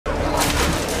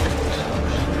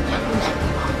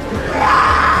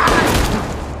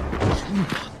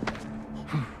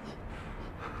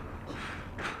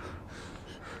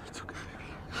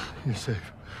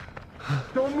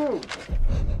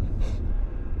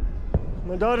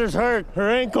My daughter's hurt. Her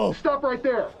ankle. Stop right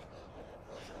there.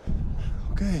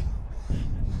 Okay.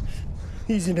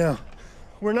 Easy now.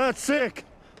 We're not sick.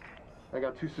 I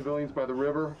got 2 civilians by the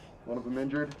river. One of them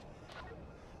injured.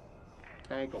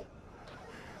 Ankle.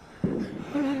 What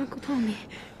about Uncle Tommy?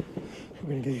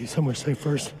 We're gonna get you somewhere safe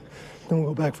first. Then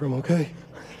we'll go back for him, okay?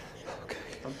 Okay.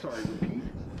 I'm sorry, repeat.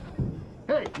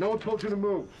 Hey, no one told you to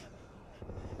move.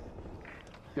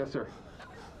 Yes, sir.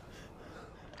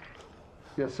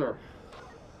 Yes, sir.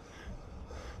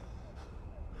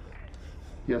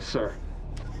 Yes, sir.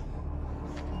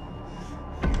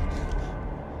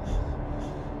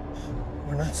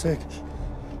 We're not sick.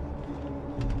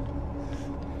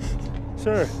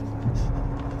 Sir,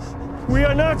 we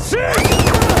are not sick!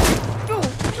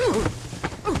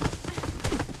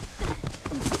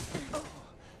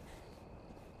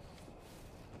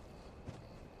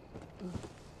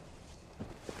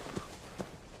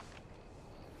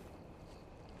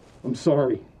 I'm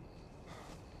sorry.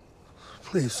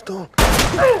 Please don't.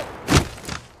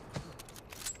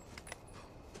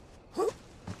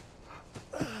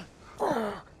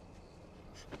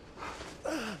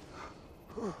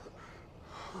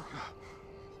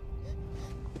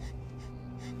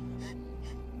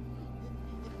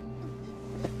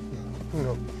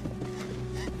 No.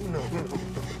 No, no,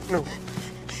 no.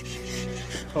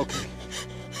 Okay.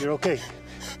 You're okay.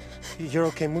 You're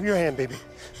okay. Move your hand, baby.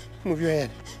 Move your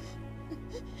hand.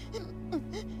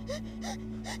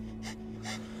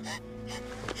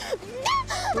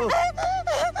 No.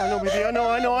 I know, baby. I know.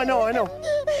 I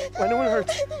know it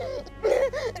hurts.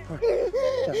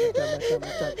 Down.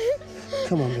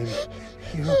 Come on, baby.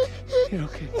 You're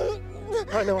okay.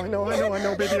 I know,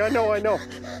 baby. I know.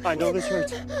 I know this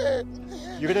hurts.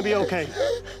 You're gonna be okay.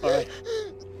 All right.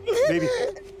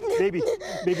 Baby,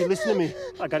 listen to me.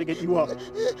 I gotta get you up,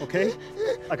 okay?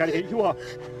 I gotta get you up.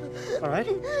 All right?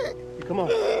 You come on.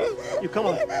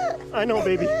 I know,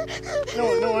 baby.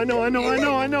 No, I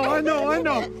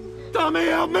know. Tommy,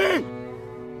 help me!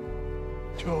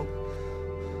 Joe.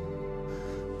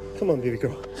 Come on, baby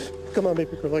girl.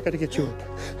 I gotta get you up.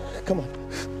 Come on,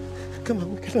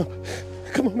 get up.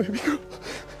 Come on, baby girl.